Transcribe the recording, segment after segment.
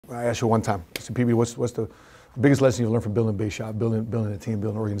I asked you one time, I said, PB, what's the biggest lesson you've learned from building a big shop, building a team,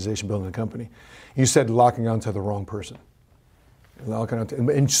 building an organization, building a company? You said locking onto the wrong person.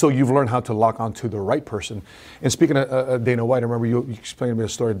 And so you've learned how to lock onto the right person. And speaking of Dana White, I remember you explained to me a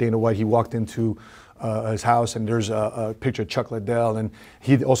story of Dana White. He walked into his house and there's a picture of Chuck Liddell, and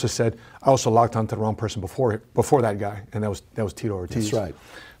he also said, I also locked onto the wrong person before that guy, and that was Tito Ortiz. That's right.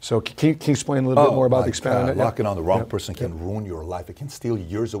 So can you explain a little bit more about the expanding that? Locking on the wrong person can ruin your life. It can steal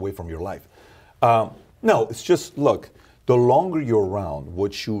years away from your life. No, it's just, look, the longer you're around,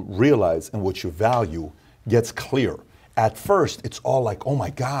 what you realize and what you value gets clear. At first, it's all like, oh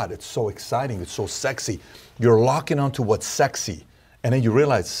my God, it's so exciting, it's so sexy. You're locking onto what's sexy. And then you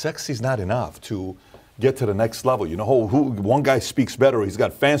realize sexy is not enough to get to the next level. You know, one guy speaks better, he's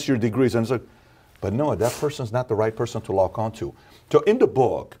got fancier degrees, and it's like, but no, that person's not the right person to lock onto. So in the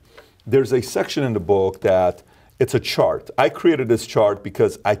book, there's a section in the book that it's a chart. I created this chart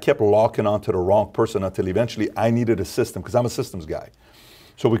because I kept locking onto the wrong person until eventually I needed a system, because I'm a systems guy.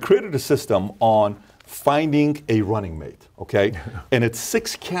 So we created a system on finding a running mate, okay? And it's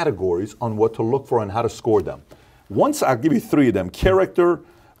 6 categories on what to look for and how to score them. Once I'll give you 3 of them: character,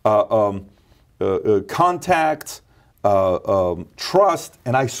 contact, trust,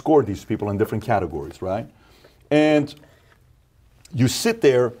 and I scored these people in different categories, right? And you sit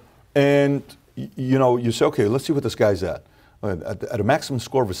there and you say, okay, let's see what this guy's at. At a maximum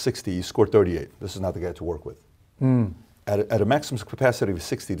score of a 60, he scored 38. This is not the guy to work with. At a maximum capacity of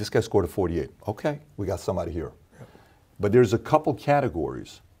 60, this guy scored a 48. Okay, we got somebody here. Yep. But there's a couple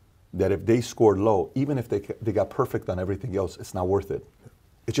categories that if they scored low, even if they got perfect on everything else, it's not worth it.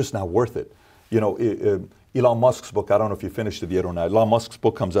 It's just not worth it. You know, Elon Musk's book, I don't know if you finished it yet or not. Elon Musk's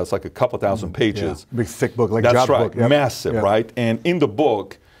book comes out, it's like a couple thousand pages. Yeah. Big thick book, like That's job right, book. Yep. Massive, yep. right? And in the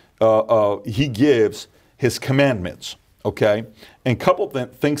book, he gives his commandments, okay? And a couple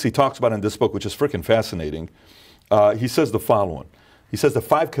of things he talks about in this book, which is freaking fascinating. He says the following. He says the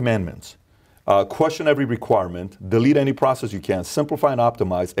 5 commandments: question every requirement, delete any process you can, simplify and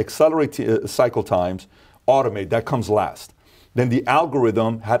optimize, accelerate cycle times, automate. That comes last. Then the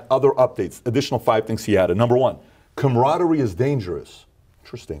algorithm had other updates, additional 5 things he added. Number 1, camaraderie is dangerous.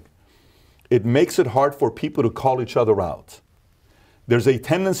 Interesting. It makes it hard for people to call each other out. There's a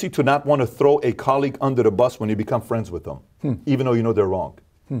tendency to not want to throw a colleague under the bus when you become friends with them, even though you know they're wrong.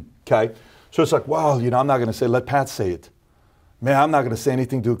 Okay? So it's like, well, I'm not going to say, let Pat say it. Man, I'm not going to say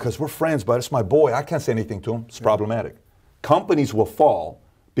anything to, because we're friends, but it's my boy. I can't say anything to him. It's problematic. Companies will fall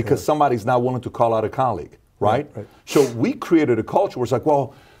because somebody's not willing to call out a colleague, right? So we created a culture where it's like,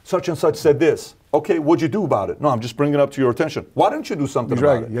 well, such and such said this. Okay, what'd you do about it? No, I'm just bringing it up to your attention. Why didn't you do something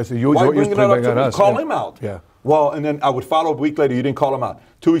about it? Yes, Why are you bringing it up to me? Call him out. Yeah. Well, and then I would follow up a week later, you didn't call him out.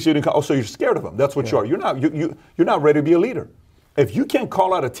 2 weeks, you didn't call. Oh, so you're scared of him. That's what you are. You're not ready to be a leader. If you can't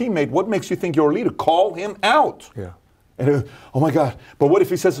call out a teammate, what makes you think you're a leader? Call him out. Yeah. And oh my God, but what if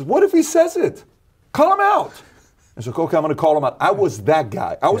he says it? What if he says it? Call him out. And so, okay, I'm going to call him out. I was that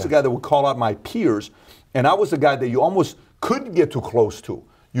guy. I was the guy that would call out my peers, and I was the guy that you almost couldn't get too close to.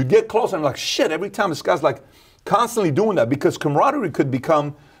 You'd get close, and I'm like, shit, every time this guy's like constantly doing that, because camaraderie could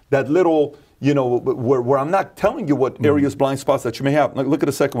become that little, where I'm not telling you what areas, blind spots that you may have. Like, look at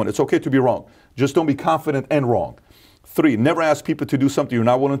the second one. It's okay to be wrong. Just don't be confident and wrong. 3, never ask people to do something you're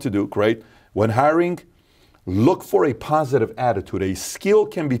not willing to do. Great. When hiring, look for a positive attitude. A skill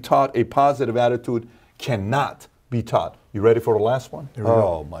can be taught. A positive attitude cannot be taught. You ready for the last one?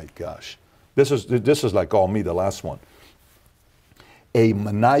 Oh my gosh. This is like all me, the last one. A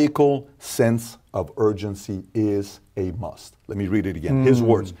maniacal sense of urgency is a must. Let me read it again. His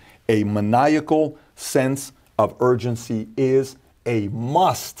words. A maniacal sense of urgency is a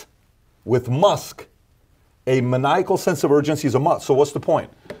must. With Musk, a maniacal sense of urgency is a must. So what's the point?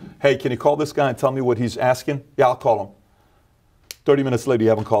 Hey, can you call this guy and tell me what he's asking? Yeah, I'll call him. 30 minutes later, you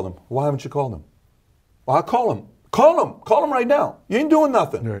haven't called him. Why haven't you called him? Well, I'll call him. Call him. Call him right now. You ain't doing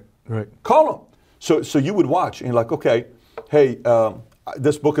nothing. Right. Call him. So you would watch, and you're like, okay, hey,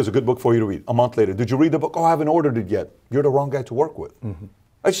 this book is a good book for you to read. A month later, did you read the book? Oh, I haven't ordered it yet. You're the wrong guy to work with.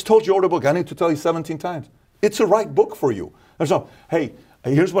 I just told you to order a book. I need to tell you 17 times. It's the right book for you. And so, hey,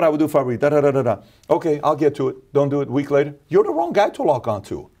 here's what I would do if I read da-da-da-da-da. Okay, I'll get to it. Don't do it. A week later, you're the wrong guy to lock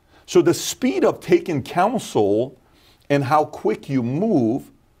onto. So the speed of taking counsel and how quick you move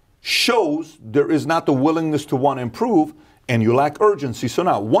shows there is not the willingness to want to improve, and you lack urgency. So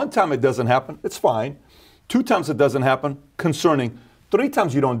now, 1 time it doesn't happen, it's fine. 2 times it doesn't happen, concerning. 3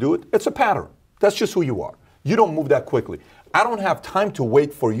 times you don't do it, it's a pattern. That's just who you are. You don't move that quickly. I don't have time to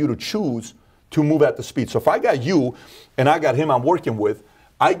wait for you to choose to move at the speed. So if I got you and I got him I'm working with,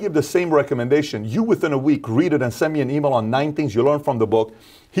 I give the same recommendation. You within a week read it and send me an email on 9 things you learned from the book.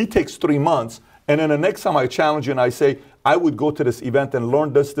 He takes 3 months. And then the next time I challenge you and I say, I would go to this event and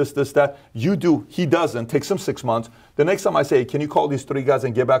learn this, that. You do. He doesn't. Takes him 6 months. The next time I say, can you call these 3 guys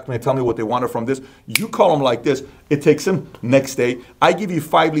and get back to me and tell me what they wanted from this? You call them like this. It takes him next day. I give you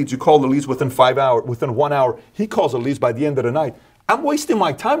 5 leads. You call the leads within 5 hours, within 1 hour. He calls the leads by the end of the night. I'm wasting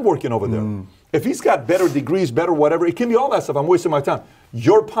my time working over there. If he's got better degrees, better whatever, it can be all that stuff. I'm wasting my time.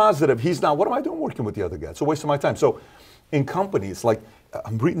 You're positive. He's not. What am I doing working with the other guy? It's a waste of my time. So in companies, like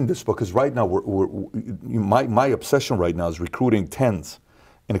I'm reading this book because right now my obsession right now is recruiting 10s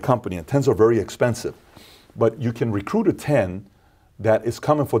in a company. And 10s are very expensive. But you can recruit a 10 that is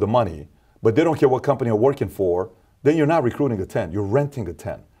coming for the money, but they don't care what company you're working for. Then you're not recruiting a 10. You're renting a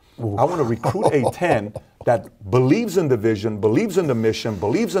 10. Ooh. I want to recruit a 10 that believes in the vision, believes in the mission,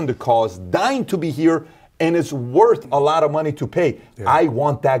 believes in the cause, dying to be here, and it's worth a lot of money to pay. Yeah. I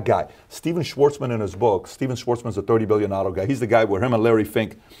want that guy. Steven Schwartzman in his book, Steven Schwartzman's a $30 billion guy. He's the guy where him and Larry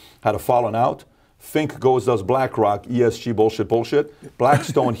Fink had a falling out. Fink goes, does BlackRock, ESG bullshit.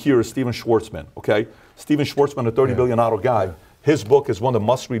 Blackstone here is Steven Schwartzman, okay? Steven Schwartzman, a $30 billion guy. Yeah. His book is one of the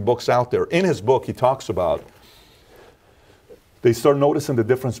must-read books out there. In his book, he talks about they start noticing the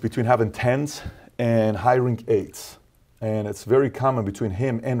difference between having 10s and hiring 8s. And it's very common between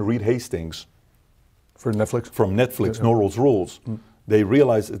him and Reed Hastings. For Netflix? From Netflix, yeah. No Rules Rules. They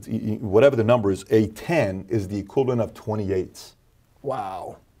realize whatever the number is, a 10 is the equivalent of 28s.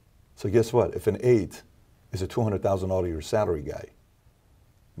 Wow. So guess what? If an 8 is a $200,000 a year salary guy,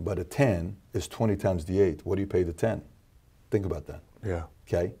 but a 10 is 20 times the 8, what do you pay the 10? Think about that. Yeah.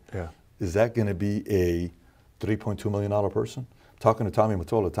 Okay? Yeah. Is that going to be a $3.2 million person? Talking to Tommy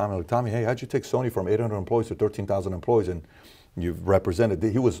Mottola, Tommy, hey, how'd you take Sony from 800 employees to 13,000 employees? And you've represented,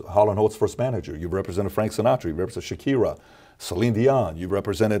 he was Hall & Oates' first manager. You've represented Frank Sinatra. You've represented Shakira, Celine Dion. You've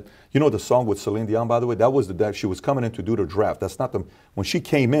represented, you know the song with Celine Dion, by the way? That was the day she was coming in to do the draft. That's not the, when she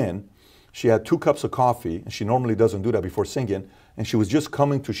came in, she had 2 cups of coffee, and she normally doesn't do that before singing, and she was just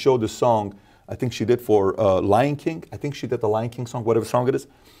coming to show the song, I think she did for Lion King. I think she did the Lion King song, whatever song it is.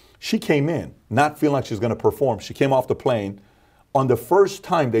 She came in, not feeling like she's going to perform. She came off the plane. On the first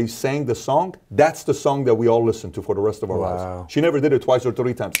time they sang the song, that's the song that we all listen to for the rest of our lives. She never did it twice or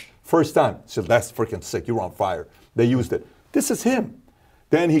 3 times. First time, she said, that's freaking sick. You're on fire. They used it. This is him.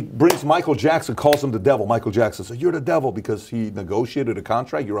 Then he brings Michael Jackson, calls him the devil. Michael Jackson says, you're the devil because he negotiated a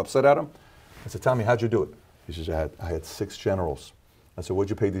contract. You're upset at him. I said, Tommy, how'd you do it? He says, I had 6 generals. I said, what'd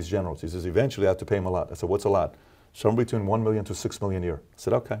you pay these generals? He says, eventually I have to pay them a lot. I said, what's a lot? Somewhere between 1 million to 6 million a year. I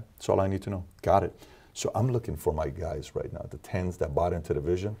said, okay, that's all I need to know. Got it. So I'm looking for my guys right now, the 10s that bought into the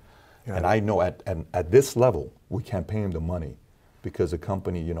vision. Yeah. And I know at this level, we can't pay them the money because the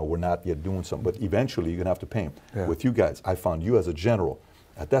company, you know, we're not yet doing something. But eventually, you're going to have to pay them. Yeah. With you guys, I found you as a general.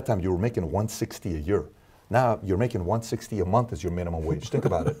 At that time, you were making $160 a year. Now, you're making $160 a month as your minimum wage. Think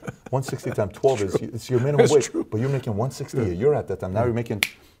about it. 160 times 12 is your minimum wage. True. But you're making $160 a year at that time. Now you're making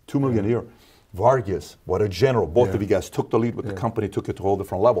 $2 million a year. Vargas, what a general. Both of you guys took the lead with the company, took it to a whole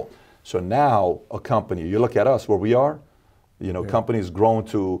different level. So now a company, you look at us where we are, you know, company's grown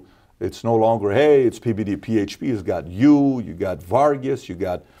to, it's no longer, hey, it's PBD, PHP has got you got Vargas, you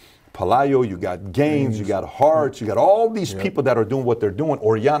got Palayo, you got Gaines, you got Harts, you got all these people that are doing what they're doing,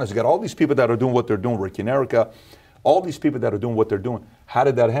 Oriana's, you got all these people that are doing what they're doing, Ricky and Erica, all these people that are doing what they're doing. How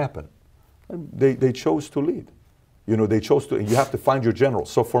did that happen? They chose to lead. You know, they chose to, and you have to find your general.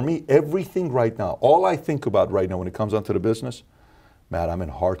 So for me, everything right now, all I think about right now when it comes onto the business, Matt, I'm in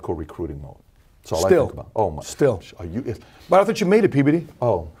hardcore recruiting mode. That's all I think about. Oh my. Still. Are you? But I thought you made it, PBD.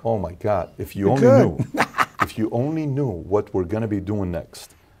 Oh my God! If you only knew, if you only knew what we're going to be doing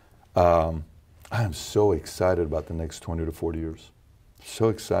next, I am so excited about the next 20 to 40 years. So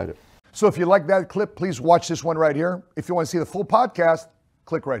excited. So if you like that clip, please watch this one right here. If you want to see the full podcast,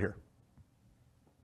 click right here.